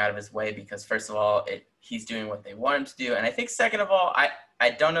going out of his way because, first of all, he's doing what they want him to do. And I think, second of all, I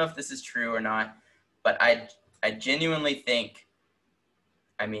don't know if this is true or not, but I genuinely think,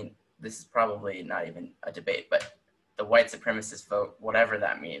 I mean, this is probably not even a debate, but the white supremacist vote, whatever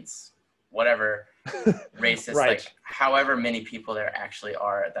that means, whatever racist, like however many people there actually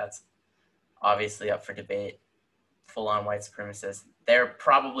are, that's obviously up for debate. Full-on white supremacists, they're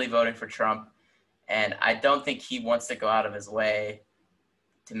probably voting for Trump, and I don't think he wants to go out of his way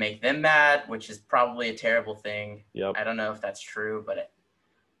to make them mad, which is probably a terrible thing. Yep. I don't know if that's true, but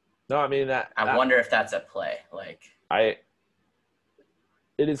I wonder if that's at play. Like,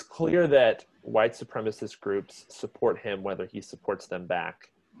 it is clear that white supremacist groups support him, whether he supports them back.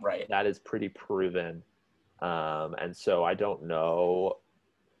 Right. That is pretty proven. And so I don't know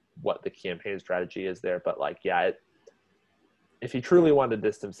what the campaign strategy is there, but like, if he truly wanted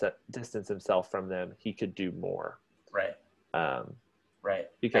to distance himself from them, he could do more. Right. Right.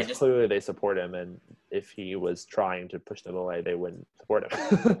 Because clearly they support him, and if he was trying to push them away, they wouldn't support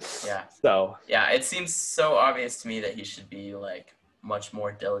him. Yeah. So. Yeah, it seems so obvious to me that he should be like much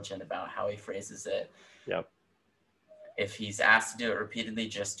more diligent about how he phrases it. Yep. If he's asked to do it repeatedly,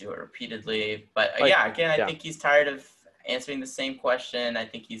 just do it repeatedly. But I think he's tired of answering the same question. I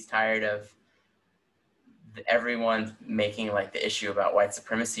think he's tired of everyone making like the issue about white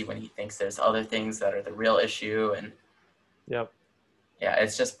supremacy when he thinks there's other things that are the real issue. And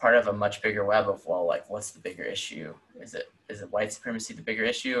it's just part of a much bigger web of, well, like, what's the bigger issue? Is it white supremacy the bigger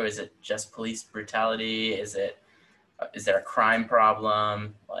issue? Or is it just police brutality? Is there a crime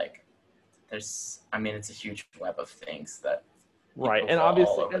problem? Like, it's a huge web of things that and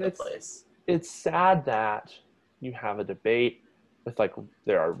obviously all over the place. It's sad that you have a debate with like,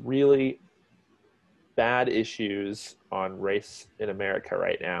 there are really bad issues on race in America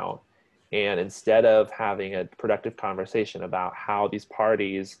right now, and instead of having a productive conversation about how these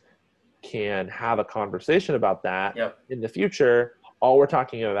parties can have a conversation about that in the future, all we're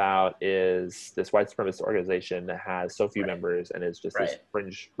talking about is this white supremacist organization that has so few Right. members and is just this Right.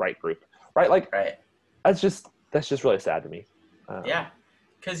 fringe right group, right? Like Right. that's just really sad to me. Yeah,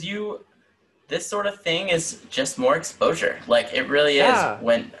 because this sort of thing is just more exposure. Like it really is. Yeah.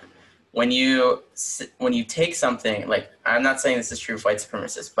 When you take something, like, I'm not saying this is true of white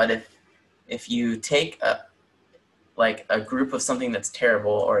supremacists, but if you take a group of something that's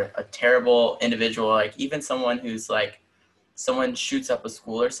terrible, or a terrible individual, like even someone who's like, someone shoots up a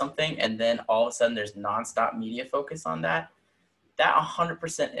school or something, and then all of a sudden there's nonstop media focus on that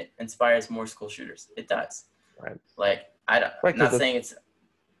 100% inspires more school shooters. It does. Right. Like, I'm Right, not saying it's,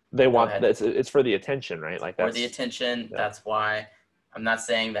 they Go want ahead. it's for the attention, right? Like for that's the attention. yeah. That's why I'm not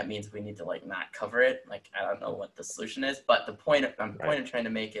saying that means we need to like not cover it. Like, I don't know what the solution is, but the point I'm trying to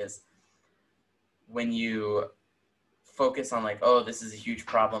make is, when you focus on like, oh, this is a huge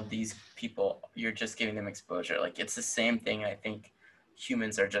problem, these people, you're just giving them exposure. Like, it's the same thing. I think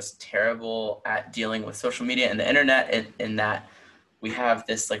humans are just terrible at dealing with social media and the internet, in that we have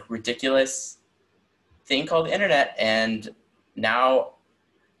this like ridiculous thing called the internet, and now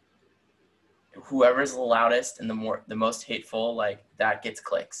whoever's the loudest and the most hateful, like, that gets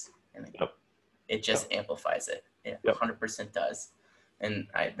clicks, and it just amplifies it. It 100% does. And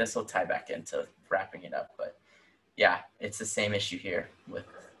this will tie back into wrapping it up, but yeah, it's the same issue here with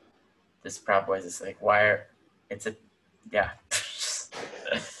this Proud Boys. It's like, we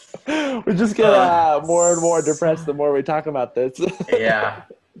just get more and more depressed the more we talk about this. Yeah.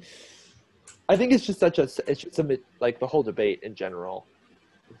 I think it's just like the whole debate in general,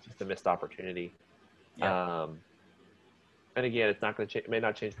 it's just a missed opportunity. Yeah. And again, it's not going to may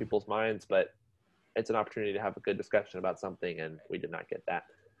not change people's minds, but it's an opportunity to have a good discussion about something, and we did not get that.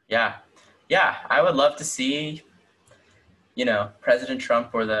 Yeah. I would love to see, President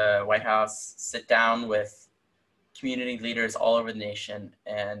Trump or the White House sit down with community leaders all over the nation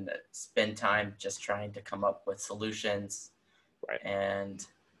and spend time just trying to come up with solutions. Right. And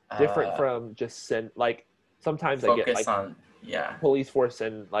different from just sometimes I get like on police force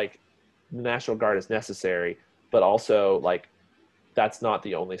and like the National Guard is necessary, but also like that's not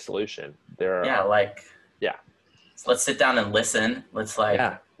the only solution. There are So let's sit down and listen. Let's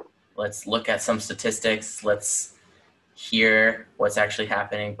let's look at some statistics. Let's hear what's actually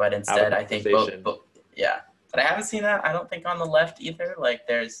happening. But instead, I think but I haven't seen that. I don't think on the left either. Like,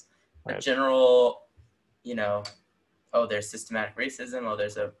 there's a general, there's systematic racism. Oh,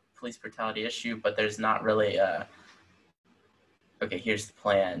 there's a police brutality issue, but there's not really okay, here's the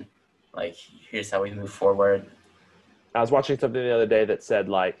plan. Like, here's how we move forward. I was watching something the other day that said,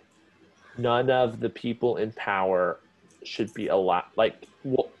 like, none of the people in power should be allowed,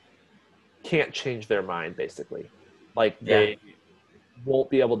 can't change their mind, basically. Like, they won't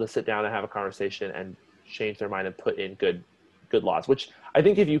be able to sit down and have a conversation and change their mind and put in good laws, which I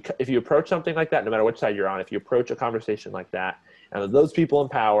think if you approach something like that, no matter which side you're on, if you approach a conversation like that, and those people in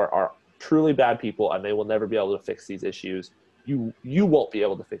power are truly bad people and they will never be able to fix these issues, you won't be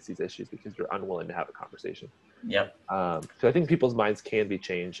able to fix these issues because you're unwilling to have a conversation. Yep. So I think people's minds can be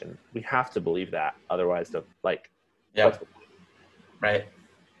changed, and we have to believe that. Otherwise, right.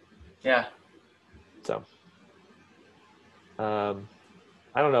 Yeah. So, I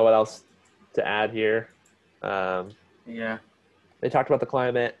don't know what else to add here. They talked about the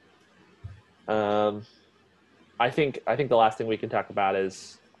climate. I think the last thing we can talk about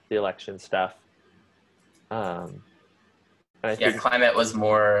is the election stuff. I think climate was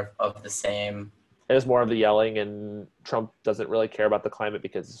more of the same. It was more of the yelling, and Trump doesn't really care about the climate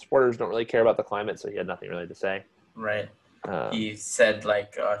because his supporters don't really care about the climate, so he had nothing really to say. Right. He said,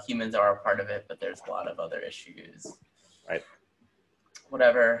 humans are a part of it, but there's a lot of other issues. Right.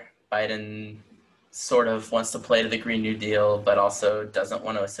 Whatever. Biden sort of wants to play to the Green New Deal, but also doesn't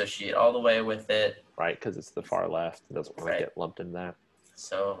want to associate all the way with it. Right, because it's the far left. He doesn't want to get lumped in that.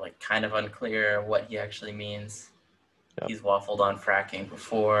 So, kind of unclear what he actually means. Yep. He's waffled on fracking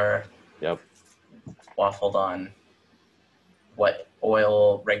before. Yep. Waffled on what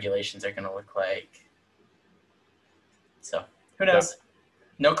oil regulations are going to look like. So, who knows?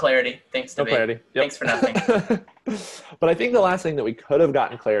 No clarity. Thanks, debate. No clarity. Yep. Thanks for nothing. But I think the last thing that we could have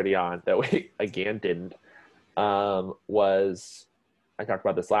gotten clarity on that we, again, didn't, was, I talked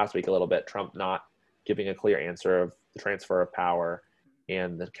about this last week a little bit, Trump not giving a clear answer of the transfer of power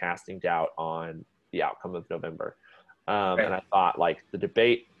and the casting doubt on the outcome of November. And I thought, the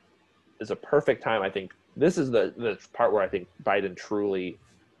debate is a perfect time. I think this is the part where I think Biden truly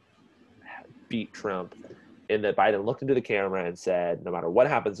beat Trump, in that Biden looked into the camera and said, no matter what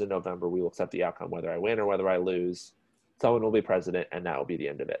happens in November, we will accept the outcome, whether I win or whether I lose. Someone will be president, and that will be the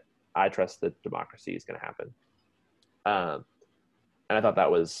end of it. I trust that democracy is going to happen. And I thought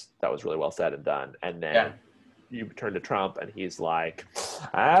that was really well said and done. And then you turn to Trump and he's like,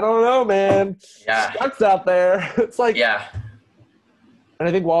 I don't know, man. Sucks out there. It's like, and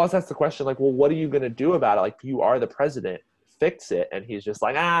I think Wallace asked the question, like, well, what are you going to do about it? Like, you are the president, fix it. And he's just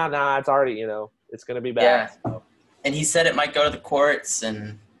like, nah, it's already, it's going to be bad. Yeah. And he said it might go to the courts,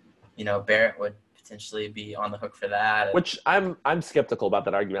 and, Barrett would potentially be on the hook for that. Which I'm skeptical about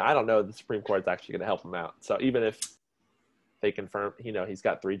that argument. I don't know if the Supreme Court's actually going to help him out. So even if they confirm, he's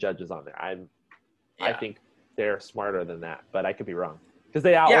got 3 judges on there, I think they're smarter than that, but I could be wrong because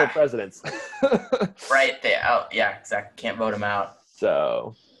they outlaw presidents. Right. Exactly. Can't vote them out.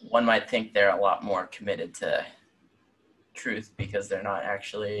 So one might think they're a lot more committed to truth because they're not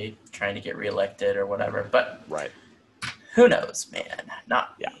actually trying to get reelected or whatever. But who knows, man?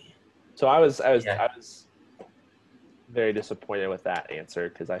 Not me. So I was very disappointed with that answer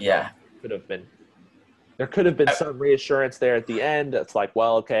because I thought there could have been some reassurance there at the end. It's like,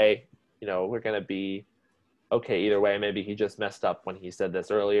 well, okay, we're gonna be okay either way. Maybe he just messed up when he said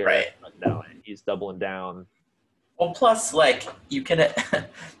this earlier. Right. But no, he's doubling down. Well, plus, like, you can,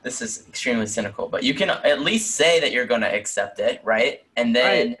 this is extremely cynical, but you can at least say that you're going to accept it, right? And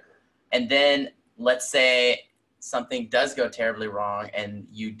then let's say something does go terribly wrong and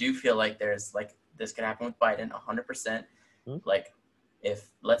you do feel like there's, like, this could happen with Biden 100%. Mm-hmm. Like, if,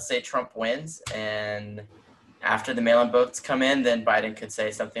 let's say Trump wins and after the mail-in votes come in, then Biden could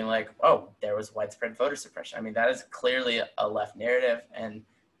say something like, oh, there was widespread voter suppression. I mean, that is clearly a left narrative, and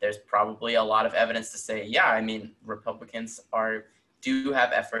there's probably a lot of evidence to say, Republicans do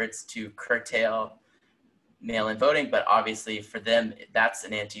have efforts to curtail mail-in voting, but obviously for them, that's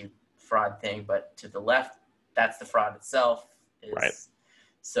an anti-fraud thing. But to the left, that's the fraud itself. Right.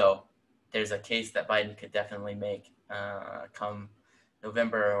 So there's a case that Biden could definitely make come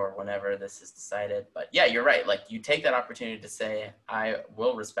November or whenever this is decided. But yeah, you're right. Like, you take that opportunity to say, I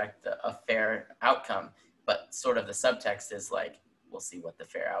will respect a fair outcome, but sort of the subtext is like, we'll see what the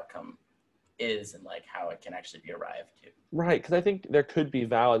fair outcome is and like how it can actually be arrived to. Right. Cause I think there could be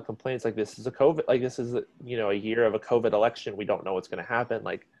valid complaints like this is a COVID, like this is, a year of a COVID election. We don't know what's going to happen.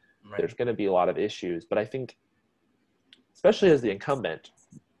 Like there's going to be a lot of issues, but I think especially as the incumbent,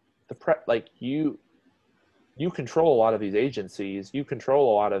 you control a lot of these agencies, you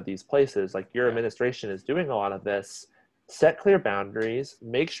control a lot of these places, like your administration is doing a lot of this, set clear boundaries,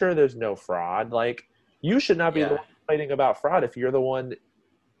 make sure there's no fraud. Like you should not be fighting about fraud if you're the one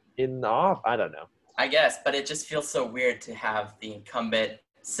in the off. I don't know. I guess, but it just feels so weird to have the incumbent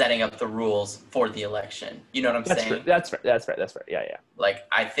setting up the rules for the election. You know what I'm saying? That's right. Yeah. Like,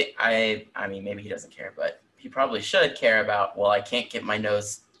 I mean, maybe he doesn't care, but he probably should care about, well, I can't get my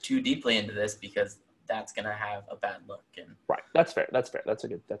nose too deeply into this because that's going to have a bad look. And right. That's fair. That's a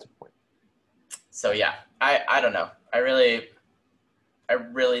point. So yeah, I don't know. I really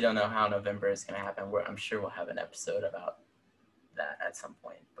don't know how November is going to happen. I'm sure we'll have an episode about that at some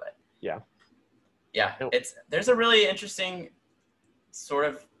point, but yeah, there's a really interesting sort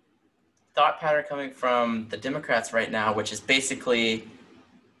of thought pattern coming from the Democrats right now, which is basically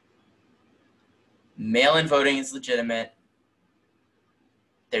mail-in voting is legitimate.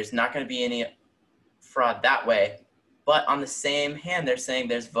 There's not going to be any fraud that way, but on the same hand, they're saying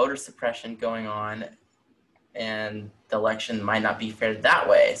there's voter suppression going on and the election might not be fair that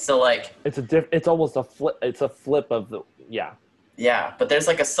way. So like it's almost a flip. It's a flip of the but there's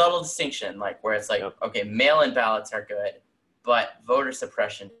like a subtle distinction, like where it's like, okay, mail-in ballots are good, but voter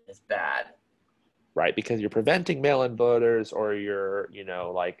suppression is bad. Right, because you're preventing mail-in voters, or you're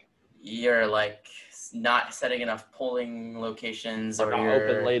not setting enough polling locations, or not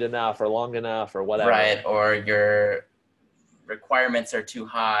open late enough or long enough or whatever. Right, or your requirements are too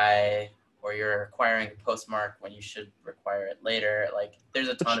high, or you're requiring a postmark when you should require it later. Like, there's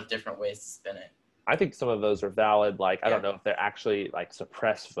a ton of different ways to spin it. I think some of those are valid. Like, I don't know if they're actually like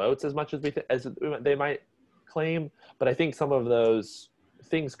suppress votes as much as as they might claim, but I think some of those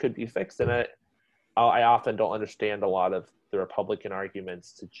things could be fixed. And I often don't understand a lot of the Republican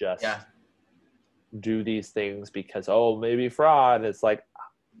arguments to just do these things because, maybe fraud. It's like,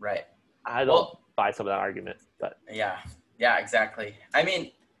 right. I don't buy some of that argument, but yeah, exactly. I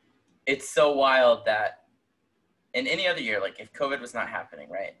mean, it's so wild that in any other year, like if COVID was not happening,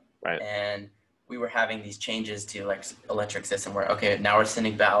 right? And we were having these changes to like electric system where, okay, now we're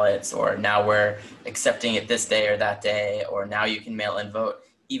sending ballots, or now we're accepting it this day or that day, or now you can mail in vote,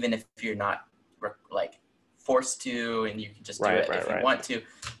 even if you're not like forced to, and you can just do it if you want to.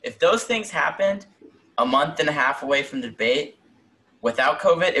 If those things happened a month and a half away from the debate without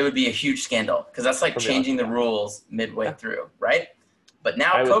COVID, it would be a huge scandal because that's like changing the rules midway through, right? But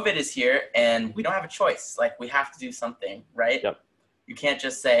now COVID is here and we don't have a choice. Like, we have to do something, right? Yep. You can't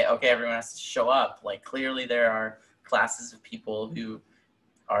just say, okay, everyone has to show up. Like, clearly there are classes of people who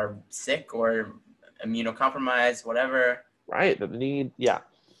are sick or immunocompromised, whatever. Right. The need. Yeah.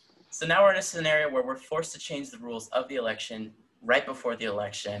 So now we're in a scenario where we're forced to change the rules of the election right before the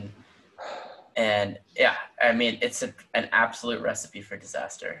election. And yeah, I mean, it's an absolute recipe for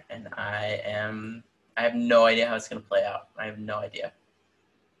disaster. And I have no idea how it's going to play out. I have no idea.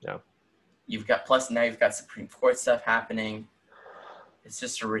 Yeah. Now you've got Supreme Court stuff happening. It's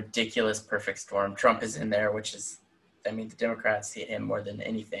just a ridiculous perfect storm. Trump is in there, which is, I mean, the Democrats hate him more than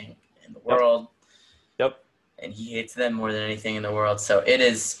anything in the world. Yep. And he hates them more than anything in the world. So it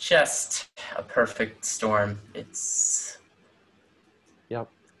is just a perfect storm. It's... Yep.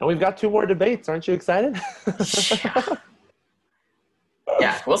 And we've got 2 more debates. Aren't you excited?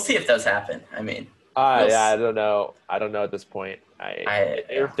 Yeah, we'll see if those happen. I mean... Yeah, I don't know. I don't know at this point.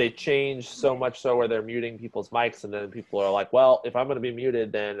 If they change so much so where they're muting people's mics, and then people are like, "Well, if I'm going to be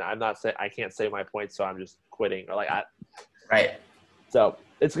muted, then I can't say my point, so I'm just quitting," or right. So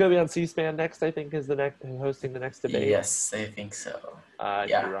it's going to be on C-SPAN next. I think is hosting the next debate. Yes, I think so. I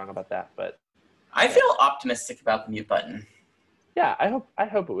could be wrong about that, but I feel optimistic about the mute button. Yeah, I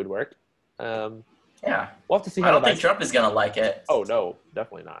hope it would work. Yeah, we'll have to see. I don't think Trump is going to like it. Oh no,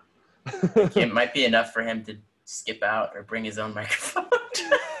 definitely not. It might be enough for him to skip out or bring his own microphone.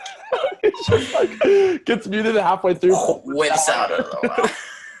 It's just like gets muted halfway through. Whips out of the way.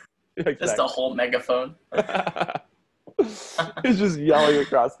 Exactly. Just a whole megaphone. He's just yelling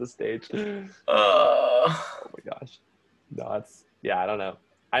across the stage. Oh my gosh. No, I don't know.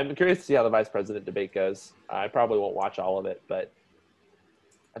 I'm curious to see how the vice president debate goes. I probably won't watch all of it, but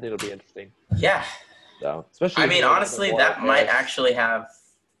I think it'll be interesting. Yeah. So, especially. I mean, honestly, that might actually have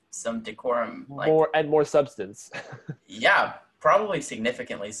some decorum, more substance. Yeah, probably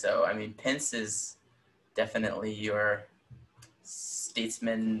significantly so. I mean, Pence is definitely your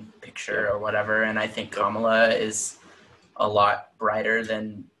statesman picture or whatever, and I think Kamala is a lot brighter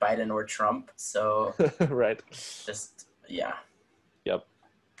than Biden or Trump. So right. Just Yep.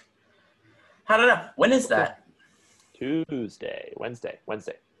 I don't know. When is that?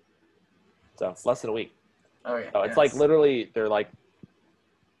 Wednesday. So less than a week. Oh yeah. So it's like literally they're like.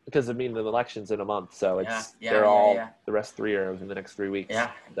 Because I mean the election's in a month, so the rest 3 are in the next 3 weeks.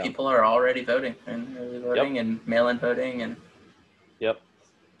 Yeah, so. People are already voting and mail-in voting and. Yep.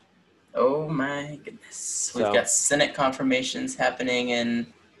 Oh my goodness! We've got Senate confirmations happening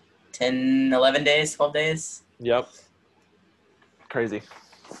in 10, 11 days, 12 days. Yep. Crazy.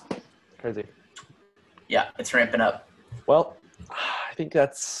 Yeah, it's ramping up. Well, I think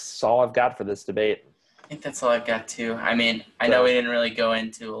that's all I've got for this debate. I think that's all I've got too. I mean, I know we didn't really go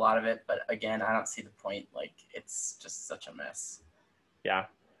into a lot of it, but again, I don't see the point. Like, it's just such a mess. Yeah.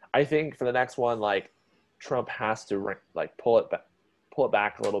 I think for the next one, like, Trump has to, like, pull it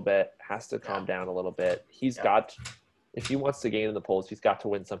back a little bit, has to calm down a little bit. He's got, if he wants to gain in the polls, he's got to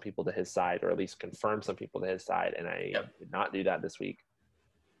win some people to his side, or at least confirm some people to his side, and I did not do that this week.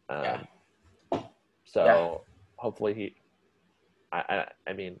 So hopefully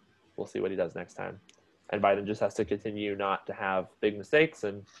I mean, we'll see what he does next time. And Biden just has to continue not to have big mistakes.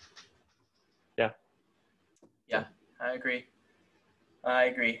 And yeah, I agree.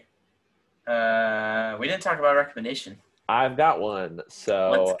 We didn't talk about a recommendation. I've got one.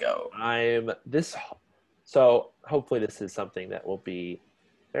 So let's go. So hopefully this is something that will be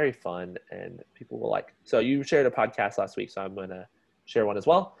very fun and people will like. So you shared a podcast last week, so I'm going to share one as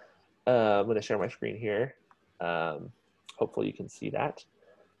well. I'm going to share my screen here. Hopefully you can see that.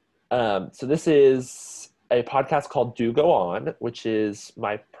 So this is a podcast called Do Go On, which is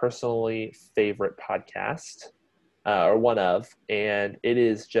my personally favorite podcast, or one of, and it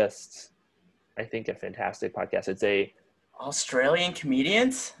is just, I think, a fantastic podcast. It's a Australian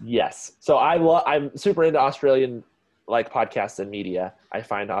comedians? Yes. So I'm super into Australian podcasts and media. I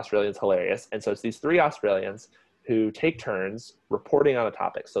find Australians hilarious. And so it's these 3 Australians who take turns reporting on a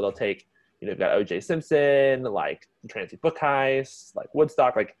topic. So they'll take, you've got O.J. Simpson, like the Transy book heist, like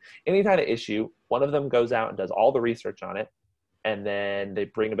Woodstock, like any kind of issue. One of them goes out and does all the research on it, and then they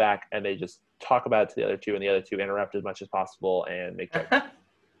bring it back and they just talk about it to the other 2, and the other 2 interrupt as much as possible and make jokes.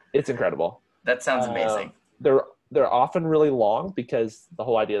 It's incredible. That sounds amazing. They're often really long because the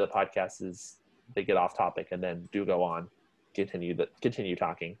whole idea of the podcast is they get off topic and then do go on, continue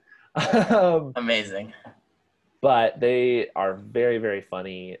talking. Amazing. But they are very, very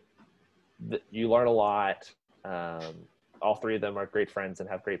funny. You learn a lot. All 3 of them are great friends and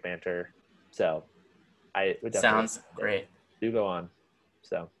have great banter. So I would definitely sounds great. Do go on.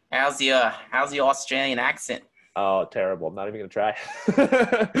 So how's your Australian accent? Oh, terrible. I'm not even gonna try.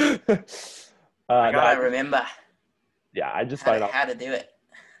 I gotta remember. yeah, I just find how to do it.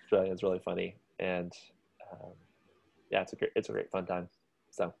 It's really funny, and yeah, it's a great fun time.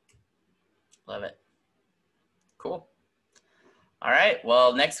 So love it. Cool. All right.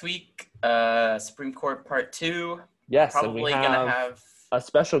 Well, next week, Supreme Court Part 2. Yes, Probably and we gonna have a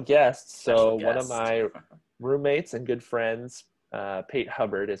special guest. special One of guest. my roommates and good friends, Pate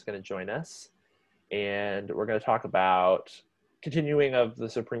Hubbard, is going to join us, and we're going to talk about continuing of the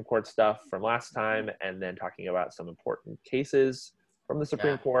Supreme Court stuff from last time, and then talking about some important cases from the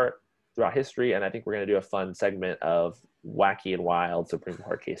Supreme Court throughout history. And I think we're going to do a fun segment of wacky and wild Supreme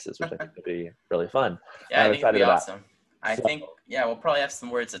Court cases, which I think will be really fun. Yeah, I'm I think it'll be excited awesome. I think, we'll probably have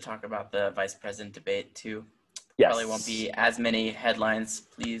some words to talk about the vice president debate too. Yes. Probably won't be as many headlines.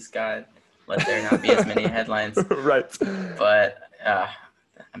 Please, God, let there not be as many headlines. Right. But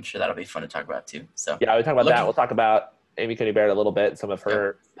I'm sure that'll be fun to talk about too. So yeah, we'll talk about that. We'll talk about Amy Coney Barrett a little bit, some of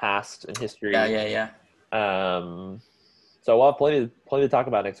her past and history. Yeah. So we'll have plenty to talk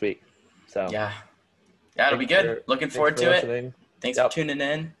about next week. So yeah, it'll be good. Looking forward to it. Thanks for tuning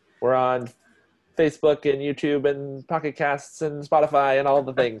in. We're on Facebook and YouTube and Pocket Casts and Spotify and all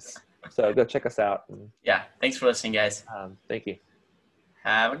the things. So go check us out. Yeah, thanks for listening, guys. Thank you.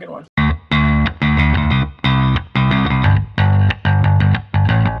 Have a good one.